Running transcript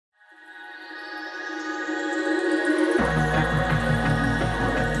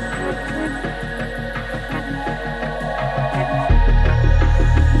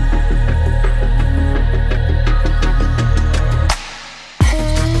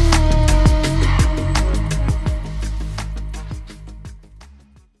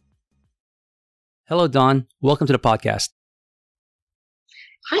Hello, Dawn. Welcome to the podcast.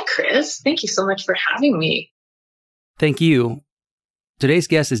 Hi, Chris. Thank you so much for having me. Thank you. Today's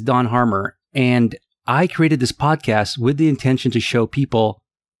guest is Dawn Harmer, and I created this podcast with the intention to show people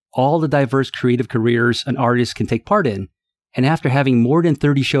all the diverse creative careers an artist can take part in. And after having more than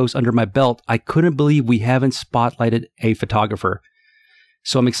 30 shows under my belt, I couldn't believe we haven't spotlighted a photographer.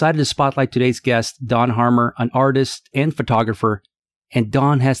 So I'm excited to spotlight today's guest, Dawn Harmer, an artist and photographer. And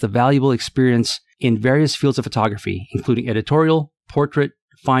Dawn has the valuable experience in various fields of photography, including editorial, portrait,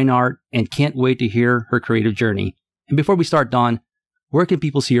 fine art, and can't wait to hear her creative journey. And before we start, Dawn, where can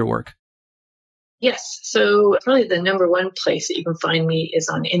people see your work? Yes. So probably the number one place that you can find me is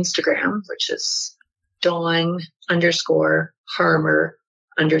on Instagram, which is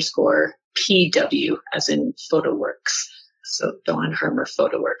Dawn_Harmer_PW, as in PhotoWorks. So Dawn Harmer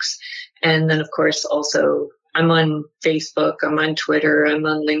PhotoWorks. And then, of course, also I'm on Facebook, I'm on Twitter, I'm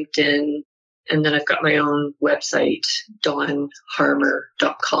on LinkedIn. And then I've got my own website,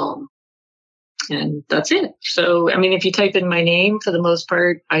 dawnharmer.com. And that's it. So, I mean, if you type in my name, for the most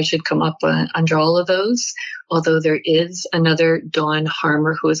part, I should come up under all of those. Although there is another Dawn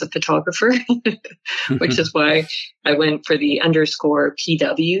Harmer who is a photographer, which is why I went for the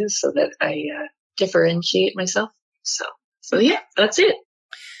 _PW so that I differentiate myself. So yeah, that's it.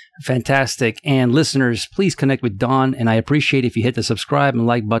 Fantastic. And listeners, please connect with Dawn, and I appreciate if you hit the subscribe and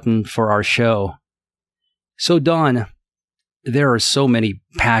like button for our show. So Dawn, there are so many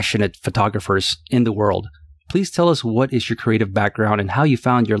passionate photographers in the world. Please tell us what is your creative background and how you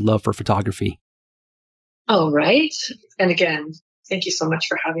found your love for photography. All right. And again, thank you so much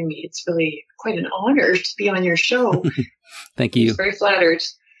for having me. It's really quite an honor to be on your show. Thank you. I'm very flattered.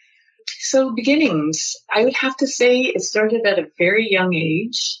 So beginnings, I would have to say it started at a very young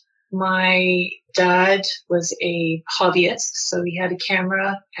age. My dad was a hobbyist, so he had a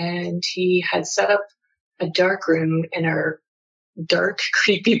camera and he had set up a dark room in our dark,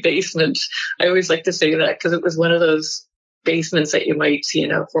 creepy basement. I always like to say that because it was one of those basements that you might see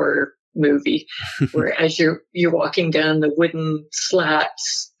in a horror movie, where as you're walking down the wooden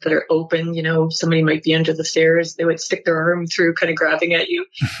slats that are open, somebody might be under the stairs. They would stick their arm through, kind of grabbing at you.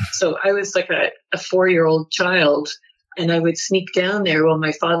 So I was like a 4-year-old child, and I would sneak down there while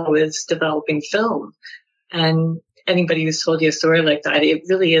my father was developing film. And anybody who's told you a story like that, it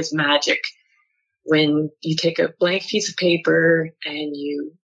really is magic when you take a blank piece of paper and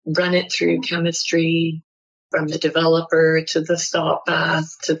you run it through chemistry, from the developer to the stop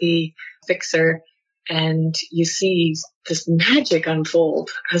bath to the fixer, and you see this magic unfold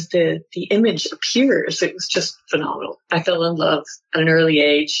as the image appears. It was just phenomenal. I fell in love at an early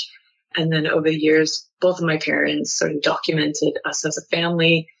age. And then over the years, both of my parents sort of documented us as a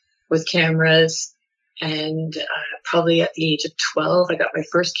family with cameras. And probably at the age of 12, I got my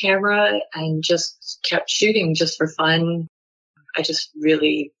first camera and just kept shooting just for fun. I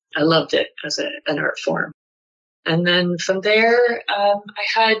loved it as an art form. And then from there,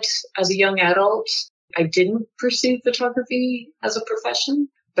 as a young adult, I didn't pursue photography as a profession,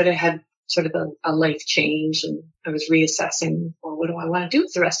 but I had sort of a life change, and I was reassessing, well, what do I want to do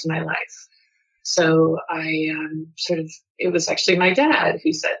with the rest of my life? So it was actually my dad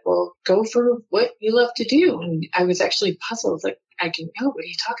who said, well, go for what you love to do. And I was actually puzzled, like, I didn't know, what are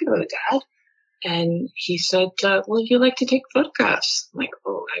you talking about, Dad? And he said, well, you like to take photographs. I'm like,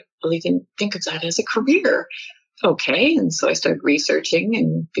 oh, I really didn't think of that as a career. Okay. And so I started researching,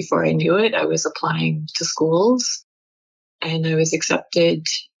 and before I knew it, I was applying to schools, and I was accepted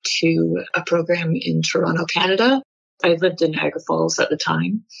to a program in Toronto, Canada. I lived in Niagara Falls at the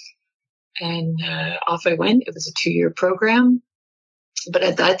time, and off I went. It was a 2-year program, but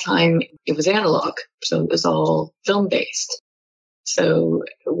at that time it was analog, so it was all film based. So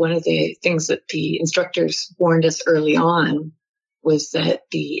one of the things that the instructors warned us early on was that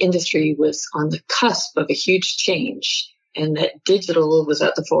the industry was on the cusp of a huge change, and that digital was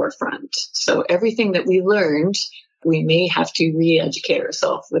at the forefront. So everything that we learned, we may have to re-educate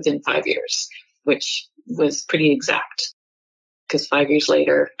ourselves within 5 years, which was pretty exact. Because 5 years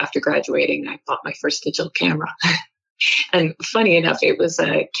later, after graduating, I bought my first digital camera. And funny enough, it was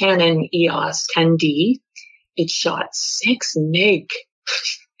a Canon EOS 10D. It shot 6 meg.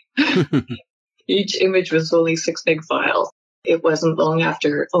 Each image was only 6 meg file. It wasn't long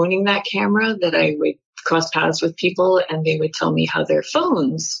after owning that camera that I would cross paths with people, and they would tell me how their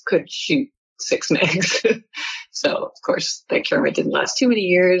phones could shoot 6 megs. So, of course, that camera didn't last too many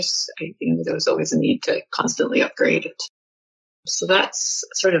years. There was always a need to constantly upgrade it. So that's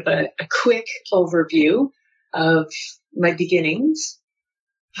sort of a quick overview of my beginnings.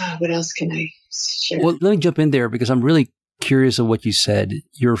 What else can I share? Well, let me jump in there because I'm really curious of what you said.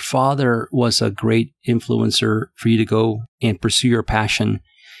 Your father was a great influencer for you to go and pursue your passion.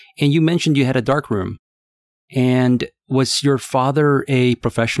 And you mentioned you had a darkroom. And was your father a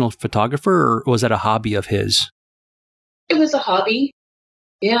professional photographer, or was that a hobby of his? It was a hobby.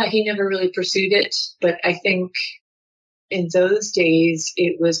 Yeah, he never really pursued it. But I think in those days,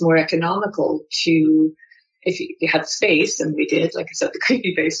 it was more economical to, if you had space, and we did, like I said, the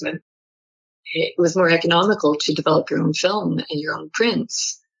creepy basement, it was more economical to develop your own film and your own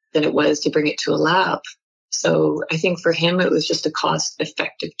prints than it was to bring it to a lab. So I think for him, it was just a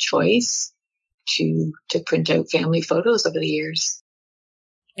cost-effective choice to print out family photos over the years.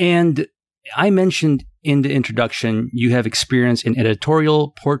 And I mentioned in the introduction, you have experience in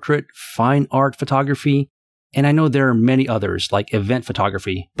editorial, portrait, fine art photography, and I know there are many others like event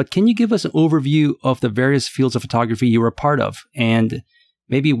photography. But can you give us an overview of the various fields of photography you were a part of? And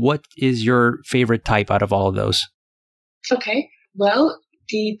maybe what is your favorite type out of all of those? Okay. Well,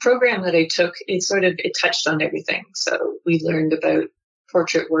 the program that I took, it touched on everything. So we learned about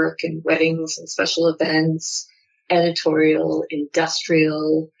portrait work and weddings and special events, editorial,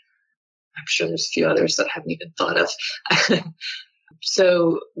 industrial. I'm sure there's a few others that I haven't even thought of.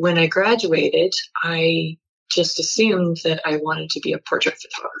 So when I graduated, I just assumed that I wanted to be a portrait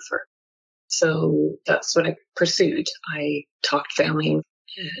photographer. So that's what I pursued. I talked family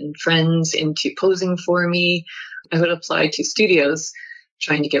and friends into posing for me. I would apply to studios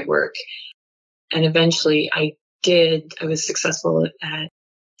trying to get work. And eventually I was successful at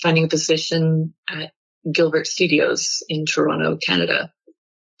finding a position at Gilbert Studios in Toronto, Canada.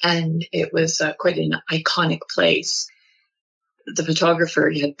 And it was quite an iconic place. The photographer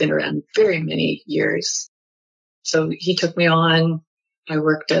had been around very many years. So he took me on. I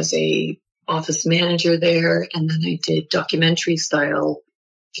worked as a office manager there, and then I did documentary style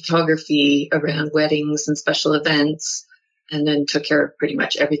photography around weddings and special events, and then took care of pretty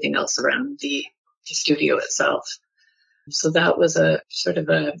much everything else around the studio itself. So that was a sort of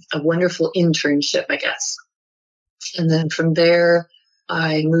a wonderful internship, I guess. And then from there,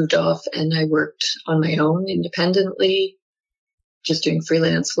 I moved off and I worked on my own independently, just doing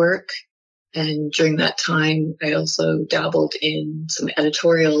freelance work. And during that time, I also dabbled in some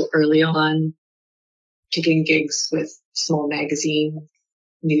editorial early on, taking gigs with small magazine,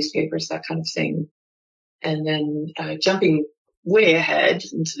 newspapers, that kind of thing. And then jumping way ahead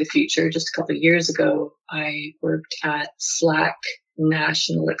into the future, just a couple of years ago, I worked at SLAC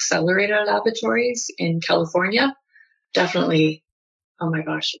National Accelerator Laboratories in California. Definitely, oh my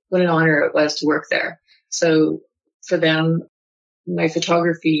gosh, what an honor it was to work there. So for them, my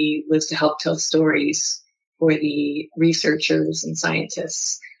photography was to help tell stories for the researchers and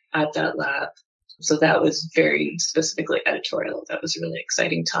scientists at that lab. So that was very specifically editorial. That was a really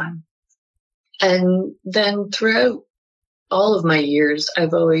exciting time. And then throughout all of my years,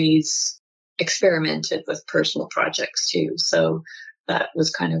 I've always experimented with personal projects too. So that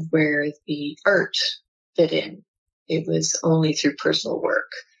was kind of where the art fit in. It was only through personal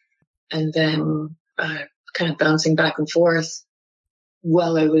work. And then kind of bouncing back and forth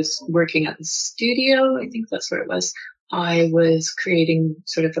while I was working at the studio, I think that's where it was, I was creating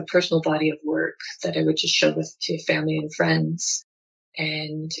sort of a personal body of work that I would just show to family and friends.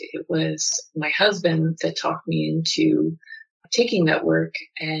 And it was my husband that talked me into taking that work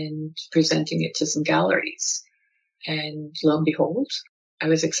and presenting it to some galleries. And lo and behold, I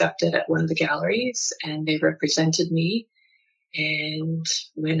was accepted at one of the galleries and they represented me. And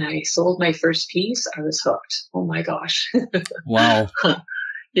when I sold my first piece, I was hooked. Oh my gosh. Wow.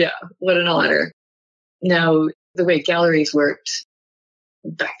 Yeah, what an honor. Now, the way galleries worked,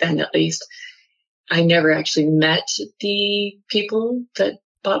 back then at least, I never actually met the people that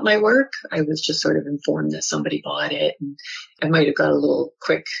bought my work. I was just sort of informed that somebody bought it. And I might have got a little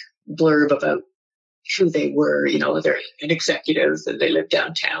quick blurb about who they were. You know, they're an executive and they live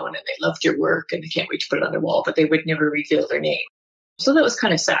downtown and they loved your work and they can't wait to put it on their wall, but they would never reveal their name. So that was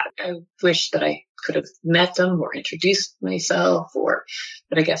kind of sad. I wish that I could have met them or introduced myself,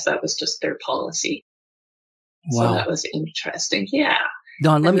 but I guess that was just their policy. Wow. So that was interesting. Yeah.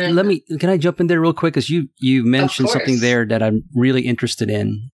 Don, can I jump in there real quick? Because you mentioned something there that I'm really interested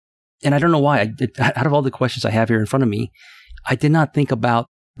in. And I don't know why. Out of all the questions I have here in front of me, I did not think about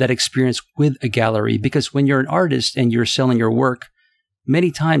that experience with a gallery, because when you're an artist and you're selling your work,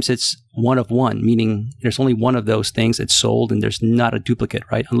 many times it's one of one, meaning there's only one of those things that's sold and there's not a duplicate,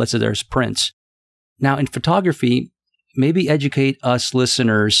 right? Unless there's prints. Now in photography, maybe educate us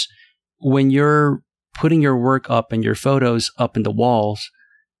listeners, when you're putting your work up and your photos up in the walls,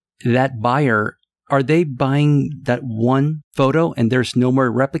 that buyer, are they buying that one photo and there's no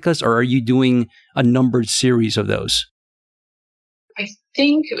more replicas, or are you doing a numbered series of those?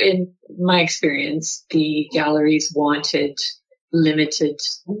 think in my experience, the galleries wanted limited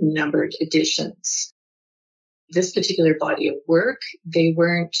numbered editions. This particular body of work, they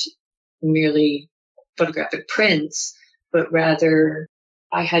weren't merely photographic prints, but rather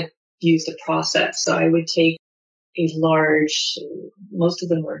I had used a process. So I would take a large, most of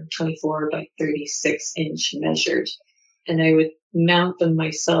them were 24 by 36 inch measured, and I would mount them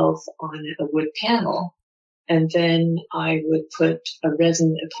myself on a wood panel. And then I would put a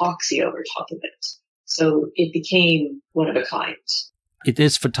resin epoxy over top of it. So it became one of a kind. It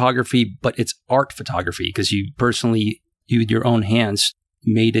is photography, but it's art photography because you personally, with your own hands,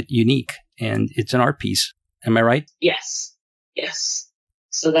 made it unique and it's an art piece. Am I right? Yes. Yes.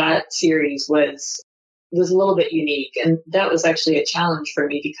 So that series was a little bit unique. And that was actually a challenge for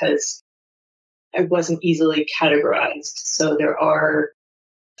me because I wasn't easily categorized. So there are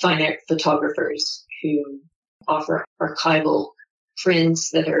fine art photographers who offer archival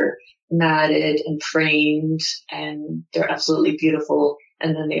prints that are matted and framed, and they're absolutely beautiful.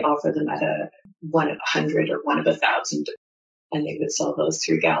 And then they offer them at a 1 of 100 or 1 of 1,000, and they would sell those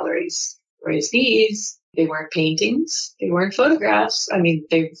through galleries. Whereas these, they weren't paintings, they weren't photographs. I mean,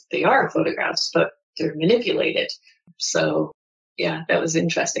 they are photographs, but they're manipulated. So yeah, that was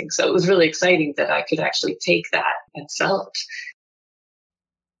interesting. So it was really exciting that I could actually take that and sell it.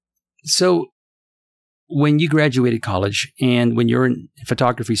 So when you graduated college and when you're in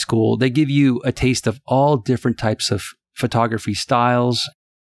photography school, they give you a taste of all different types of photography styles.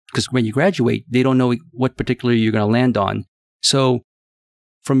 Because when you graduate, they don't know what particular you're going to land on. So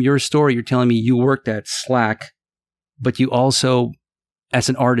from your story, you're telling me you worked at Slack, but you also, as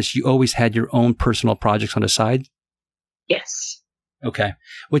an artist, you always had your own personal projects on the side? Yes. Okay.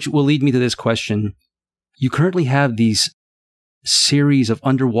 Which will lead me to this question. You currently have these series of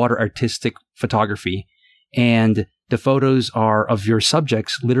underwater artistic photography, and the photos are of your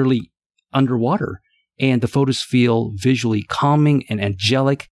subjects literally underwater. And the photos feel visually calming and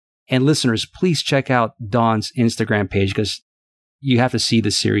angelic. And listeners, please check out Dawn's Instagram page because you have to see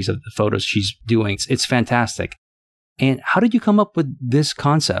the series of the photos she's doing. It's fantastic. And how did you come up with this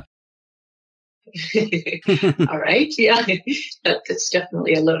concept? All right. Yeah, that's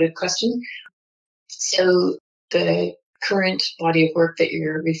definitely a loaded question. So the current body of work that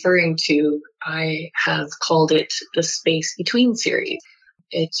you're referring to, I have called it the Space Between series.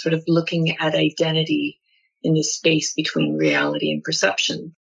 It's sort of looking at identity in the space between reality and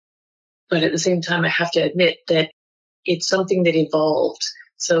perception. But at the same time, I have to admit that it's something that evolved.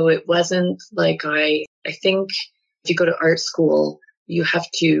 So it wasn't like I think if you go to art school, you have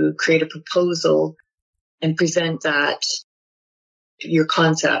to create a proposal and present that, your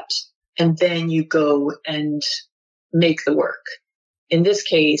concept, and then you go and make the work. In this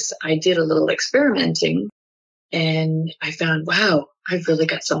case, I did a little experimenting and I found, wow, I've really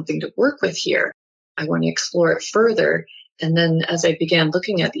got something to work with here. I want to explore it further. And then as I began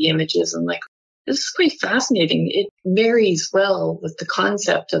looking at the images, I'm like, this is quite fascinating. It marries well with the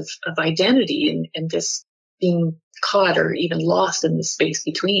concept of identity and this being caught or even lost in the space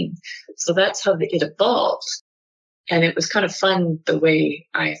between. So that's how it evolved. And it was kind of fun the way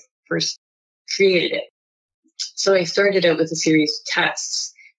I first created it. So I started out with a series of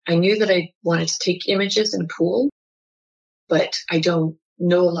tests. I knew that I wanted to take images in a pool, but I don't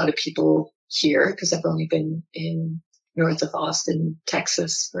know a lot of people here because I've only been in north of Austin,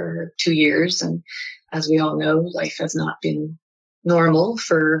 Texas for 2 years. And as we all know, life has not been normal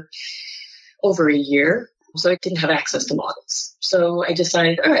for over a year. So I didn't have access to models. So I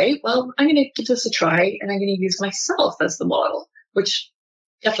decided, all right, well, I'm going to give this a try and I'm going to use myself as the model, which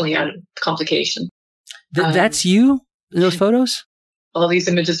definitely added complication. That's you in those photos? All these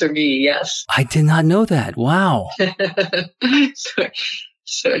images are me, yes. I did not know that. Wow.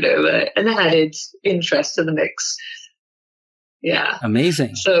 Sort of an added interest to the mix. Yeah.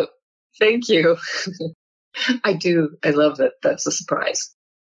 Amazing. So thank you. I love that. That's a surprise.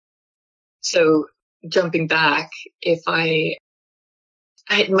 So jumping back, if I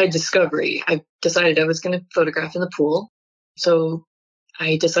had my discovery, I decided I was going to photograph in the pool. So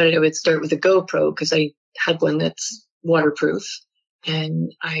I decided I would start with a GoPro because I had one that's waterproof,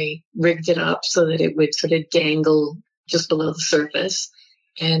 and I rigged it up so that it would sort of dangle just below the surface,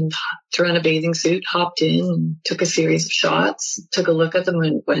 and threw on a bathing suit, hopped in, and took a series of shots, took a look at them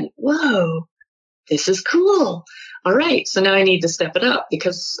and went, whoa, this is cool. All right. So now I need to step it up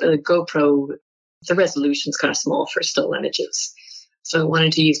because GoPro, the resolution's kind of small for still images. So I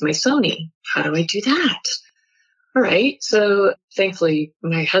wanted to use my Sony. How do I do that? All right. So thankfully,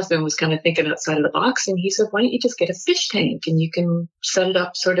 my husband was kind of thinking outside of the box, and he said, why don't you just get a fish tank and you can set it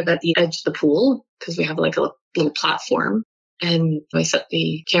up sort of at the edge of the pool because we have like a little platform. And I set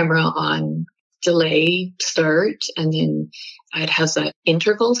the camera on delay start, and then it has that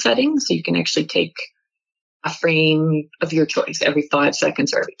interval setting. So you can actually take a frame of your choice every 5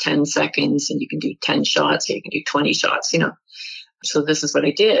 seconds or every 10 seconds, and you can do 10 shots or you can do 20 shots, So this is what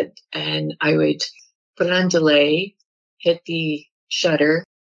I did. And I would put it on delay, hit the shutter,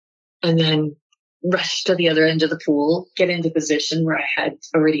 and then rush to the other end of the pool, get into position where I had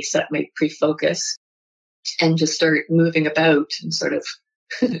already set my pre-focus, and just start moving about and sort of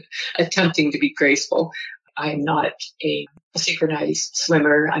attempting to be graceful. I'm not a synchronized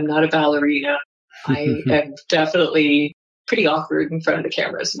swimmer. I'm not a ballerina. I am definitely pretty awkward in front of the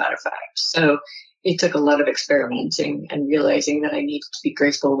camera, as a matter of fact. So it took a lot of experimenting and realizing that I needed to be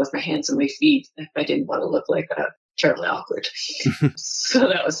graceful with my hands and my feet if I didn't want to look like terribly awkward. So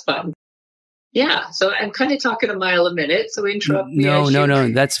that was fun. Yeah, so I'm kind of talking a mile a minute, so interrupt me.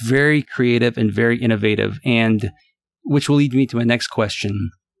 No. That's very creative and very innovative, and which will lead me to my next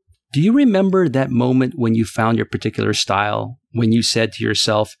question. Do you remember that moment when you found your particular style, when you said to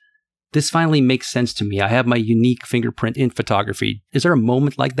yourself, this finally makes sense to me. I have my unique fingerprint in photography. Is there a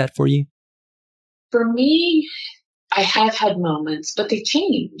moment like that for you? For me, I have had moments, but they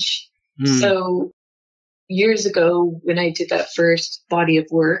change. So years ago, when I did that first body of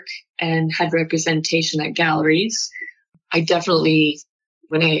work and had representation at galleries, I definitely,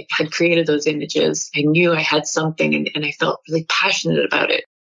 when I had created those images, I knew I had something and I felt really passionate about it.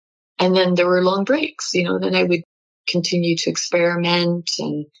 And then there were long breaks, then I would continue to experiment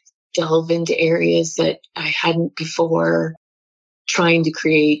and delve into areas that I hadn't before, trying to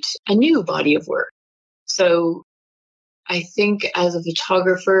create a new body of work. So I think as a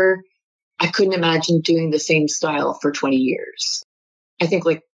photographer, I couldn't imagine doing the same style for 20 years. I think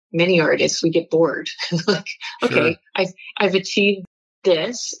like many artists, we get bored. Like, okay, Sure. I've achieved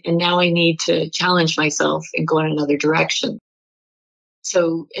this and now I need to challenge myself and go in another direction.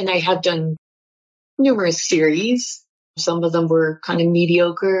 So, and I have done numerous series. Some of them were kind of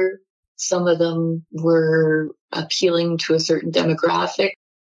mediocre. Some of them were appealing to a certain demographic.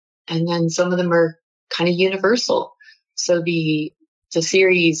 And then some of them are kind of universal. So the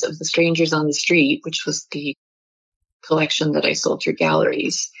series of The Strangers on the Street, which was the collection that I sold through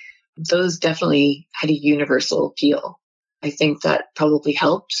galleries, those definitely had a universal appeal. I think that probably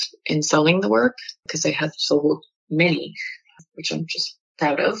helped in selling the work because I have sold many, which I'm just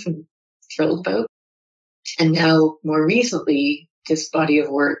proud of and thrilled about. And now, more recently, this body of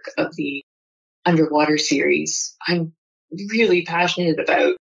work of the underwater series, I'm really passionate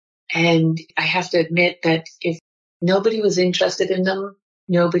about. And I have to admit that if nobody was interested in them,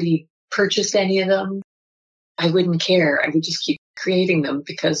 nobody purchased any of them, I wouldn't care. I would just keep creating them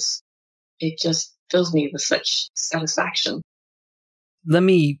because it just fills me with such satisfaction. Let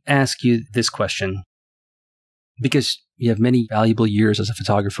me ask you this question, because you have many valuable years as a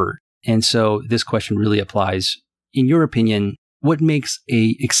photographer. And so this question really applies. In your opinion, what makes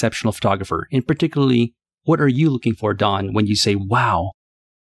an exceptional photographer? And particularly, what are you looking for, Dawn, when you say, wow,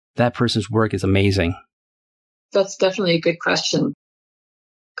 that person's work is amazing? That's definitely a good question.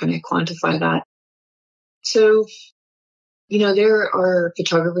 Can I quantify that? So, there are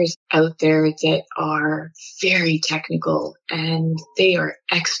photographers out there that are very technical and they are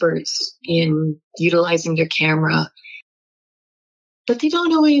experts in utilizing their camera, but they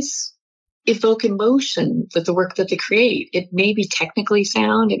don't always evoke emotion with the work that they create. It may be technically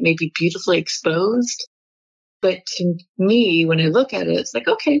sound, it may be beautifully exposed, but to me, when I look at it, it's like,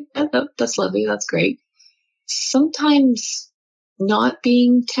 okay, that's lovely, that's great. Sometimes not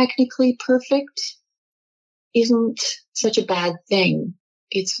being technically perfect isn't such a bad thing.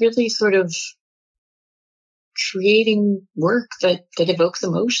 It's really sort of creating work that evokes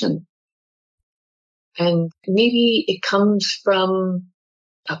emotion. And maybe it comes from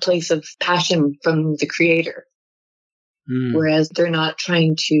a place of passion from the creator, whereas they're not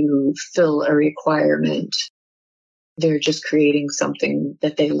trying to fill a requirement. They're just creating something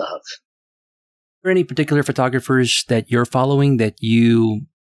that they love. Are there any particular photographers that you're following that you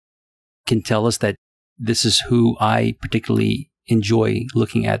can tell us that this is who I particularly enjoy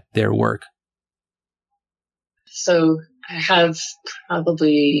looking at their work? So I have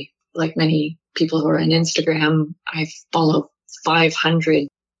probably, like many people who are on Instagram, I follow 500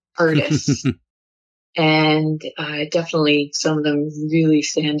 artists. And definitely some of them really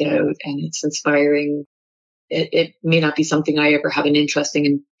stand out and it's inspiring. It may not be something I ever have an interest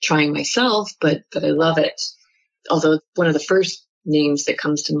in trying myself, but I love it. Although one of the first names that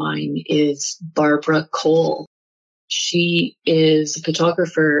comes to mind is Barbara Cole. She is a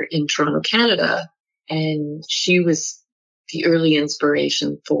photographer in Toronto, Canada, and she was the early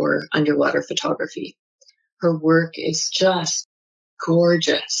inspiration for underwater photography. her work is just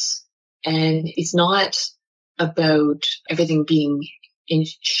gorgeous. And it's not about everything being in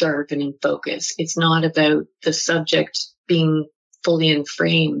sharp and in focus. It's not about the subject being fully in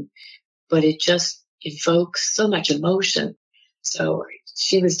frame, but it just evokes so much emotion. So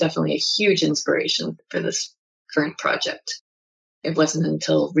she was definitely a huge inspiration for this current project. It wasn't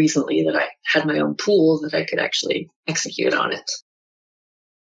until recently that I had my own pool that I could actually execute on it.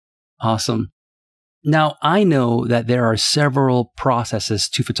 Awesome. Now, I know that there are several processes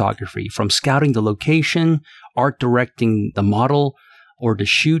to photography, from scouting the location, art directing the model or the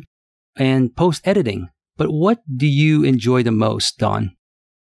shoot, and post-editing. But what do you enjoy the most, Dawn?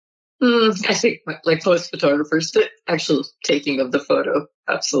 I think like most photographers, the actual taking of the photo.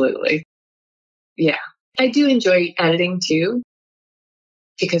 Absolutely. Yeah. I do enjoy editing too,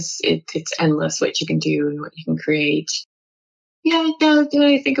 because it's endless what you can do and what you can create. Yeah, now that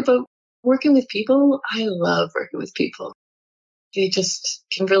I think about working with people, I love working with people. They just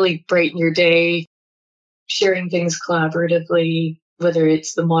can really brighten your day, sharing things collaboratively, whether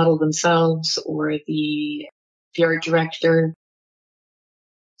it's the model themselves or the art director.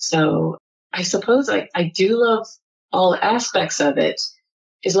 So I suppose I do love all aspects of it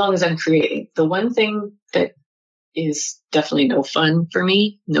as long as I'm creating. The one thing that is definitely no fun for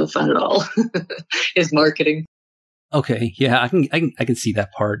me, no fun at all, is marketing. Okay, yeah, I can see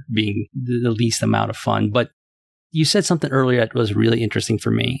that part being the least amount of fun. But you said something earlier that was really interesting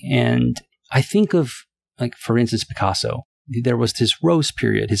for me, and I think of, like, for instance, Picasso. There was his rose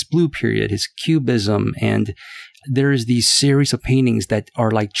period, his blue period, his cubism, and there's these series of paintings that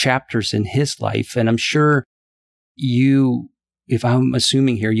are like chapters in his life. And I'm sure you, if I'm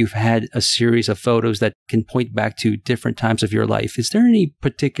assuming here, you've had a series of photos that can point back to different times of your life. Is there any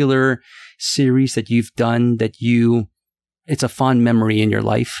particular series that you've done that it's a fond memory in your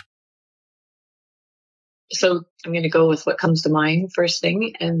life? So I'm going to go with what comes to mind first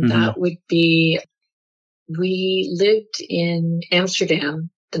thing, and that would be, we lived in Amsterdam,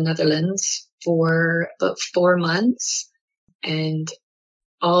 the Netherlands, for about 4 months, and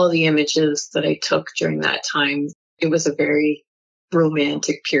all the images that I took during that time, it was a very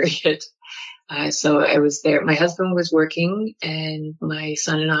romantic period. So I was there. My husband was working, and my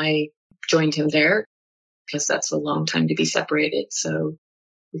son and I joined him there because that's a long time to be separated. So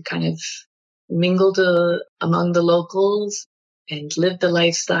we kind of mingled among the locals and lived the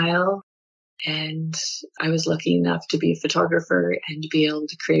lifestyle. And I was lucky enough to be a photographer and to be able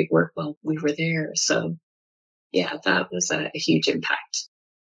to create work while we were there. So yeah, that was a huge impact.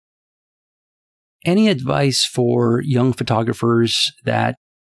 Any advice for young photographers that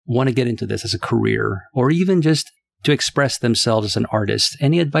want to get into this as a career, or even just to express themselves as an artist?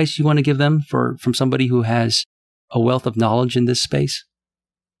 Any advice you want to give them from somebody who has a wealth of knowledge in this space?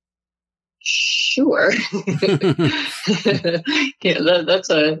 Sure. Yeah, that's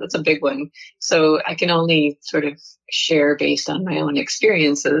a big one. So I can only sort of share based on my own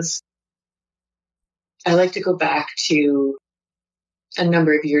experiences. I like to go back to a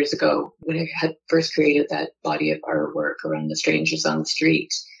number of years ago when I had first created that body of artwork around the strangers on the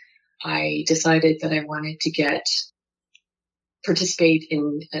street. I decided that I wanted to participate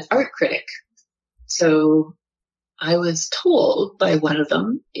in an art critic. So I was told by one of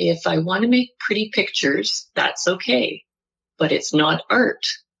them, if I want to make pretty pictures, that's okay, but it's not art.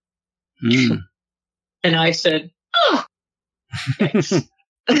 And I said, oh, thanks.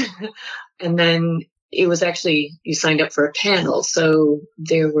 And then it was actually, you signed up for a panel. So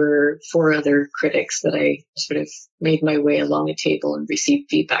there were 4 other critics that I sort of made my way along a table and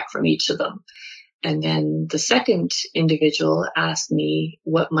received feedback from each of them. And then the second individual asked me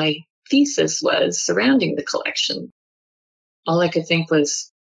what my thesis was surrounding the collection. All I could think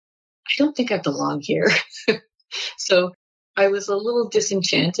was, I don't think I belong here. So I was a little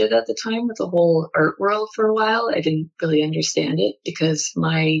disenchanted at the time with the whole art world for a while. I didn't really understand it because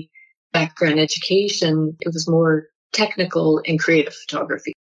my background education, it was more technical and creative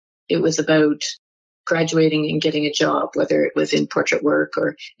photography. It was about graduating and getting a job, whether it was in portrait work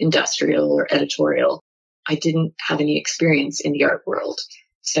or industrial or editorial. I didn't have any experience in the art world.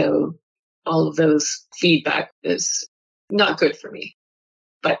 So all of those feedback is not good for me.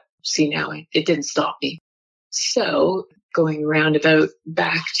 But see, now it didn't stop me. So going roundabout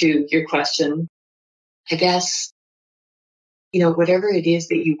back to your question, I guess, whatever it is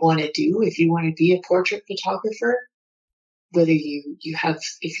that you want to do, if you want to be a portrait photographer, whether if you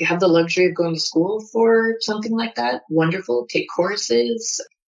have the luxury of going to school for something like that, wonderful, take courses,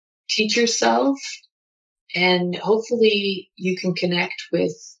 teach yourself, and hopefully you can connect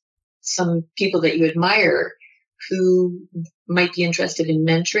with some people that you admire who might be interested in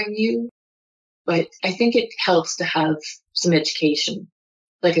mentoring you. But I think it helps to have some education.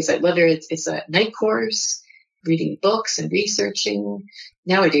 Like I said, whether it's a night course, reading books and researching.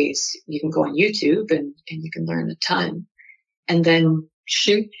 Nowadays, you can go on YouTube and you can learn a ton. And then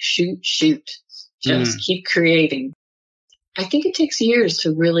shoot. Just keep creating. I think it takes years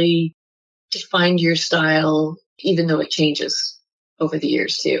to really define your style, even though it changes over the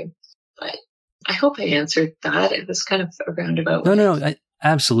years too. But I hope I answered that. It was kind of a roundabout way. No,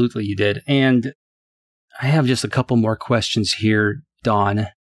 absolutely you did. And I have just a couple more questions here, Dawn.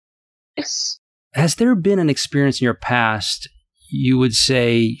 Yes. Has there been an experience in your past you would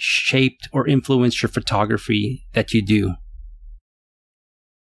say shaped or influenced your photography that you do?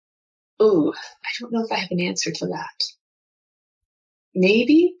 Oh, I don't know if I have an answer to that.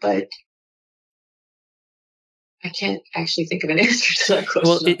 Maybe, but I can't actually think of an answer to that question.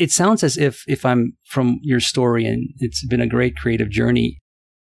 Well, it sounds as if I'm from your story, and it's been a great creative journey,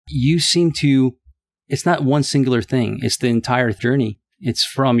 you seem to, it's not one singular thing. It's the entire journey. It's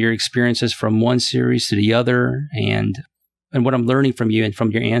from your experiences from one series to the other. And what I'm learning from you and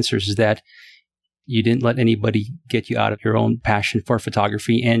from your answers is that you didn't let anybody get you out of your own passion for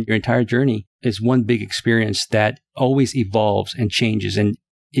photography. And your entire journey is one big experience that always evolves and changes. And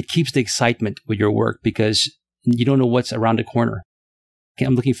it keeps the excitement with your work because you don't know what's around the corner.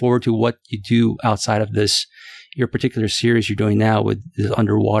 I'm looking forward to what you do outside of this, your particular series you're doing now with the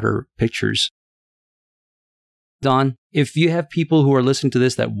underwater pictures. Dawn, if you have people who are listening to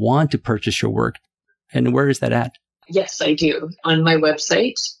this that want to purchase your work, and where is that at? Yes, I do. On my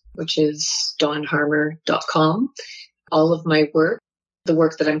website, which is dawnharmer.com, all of my work, the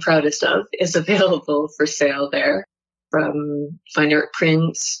work that I'm proudest of, is available for sale there. From fine art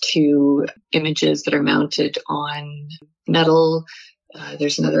prints to images that are mounted on metal.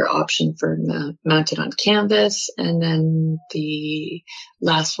 There's another option for mounted on canvas. And then the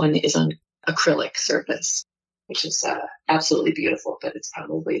last one is on acrylic surface, which is absolutely beautiful, but it's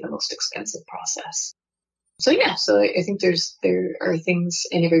probably the most expensive process. So I think there are things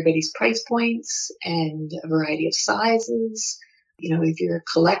in everybody's price points and a variety of sizes. You know, if you're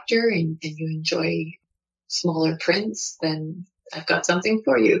a collector and you enjoy smaller prints, then I've got something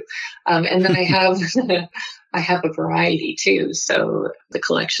for you. And then I have a variety too. So the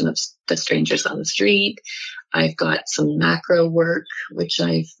collection of the strangers on the street. I've got some macro work, which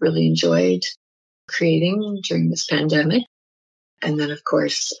I've really enjoyed creating during this pandemic. And then, of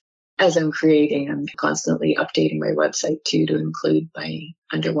course, as I'm creating, I'm constantly updating my website too to include my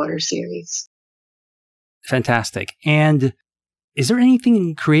underwater series. Fantastic. And is there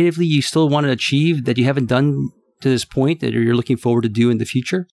anything creatively you still want to achieve that you haven't done to this point that you're looking forward to do in the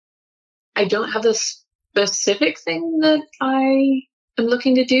future? I don't have a specific thing that I am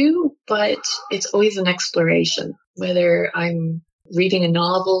looking to do, but it's always an exploration. Whether I'm reading a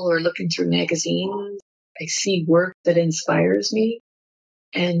novel or looking through magazines, I see work that inspires me.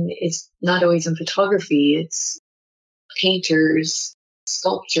 And it's not always in photography. It's painters,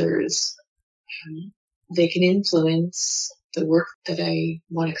 sculptures. They can influence the work that I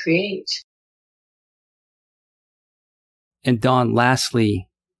want to create. And Dawn, lastly,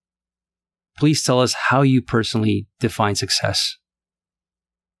 please tell us how you personally define success.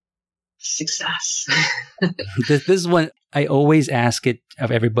 Success. This is one I always ask it of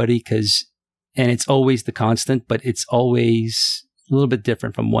everybody and it's always the constant, but it's always a little bit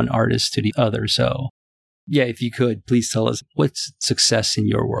different from one artist to the other. So yeah, if you could, please tell us what's success in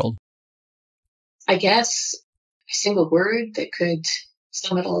your world. I guess a single word that could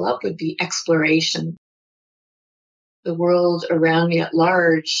sum it all up would be exploration. The world around me at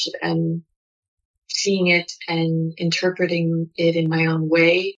large and seeing it and interpreting it in my own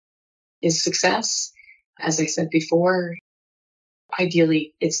way is success. As I said before,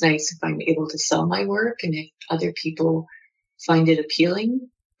 ideally, it's nice if I'm able to sell my work and if other people find it appealing.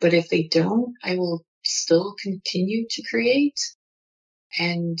 But if they don't, I will still continue to create.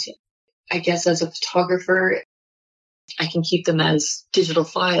 And I guess as a photographer, I can keep them as digital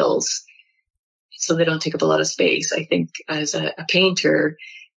files so they don't take up a lot of space. I think as a painter,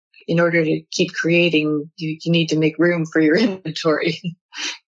 in order to keep creating, you need to make room for your inventory.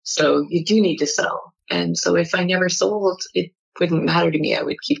 So you do need to sell. And so if I never sold, it wouldn't matter to me. I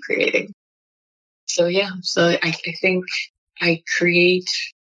would keep creating. So I think I create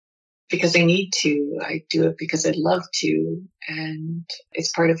because I need to. I do it because I love to. And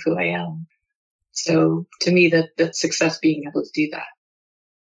it's part of who I am. So to me, that's success, being able to do that.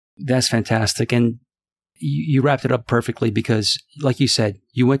 That's fantastic. And you wrapped it up perfectly because, like you said,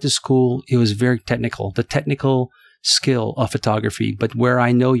 you went to school. It was very technical, the technical skill of photography. But where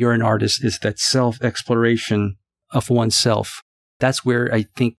I know you're an artist is that self-exploration of oneself. that's where I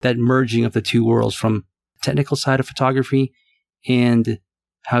think that merging of the two worlds, from technical side of photography and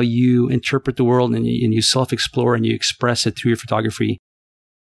how you interpret the world, and you self-explore and you express it through your photography.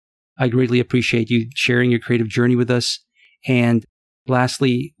 I greatly appreciate you sharing your creative journey with us. And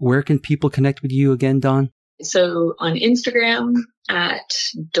lastly, where can people connect with you again, Dawn? So on Instagram at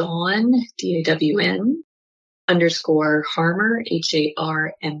Dawn, DAWN, _Harmer, HARMER,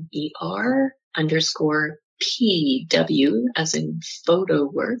 _PW, as in photo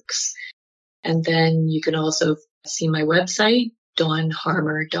works. And then you can also see my website,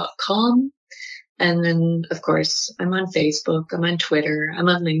 dawnharmer.com. And then, of course, I'm on Facebook, I'm on Twitter, I'm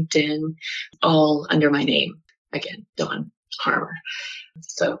on LinkedIn, all under my name. Again, Dawn Harmer.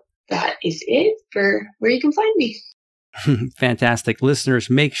 So that is it for where you can find me. Fantastic. Listeners,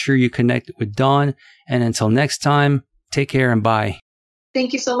 make sure you connect with Dawn. And until next time, take care and bye.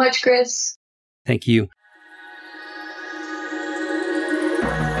 Thank you so much, Chris. Thank you.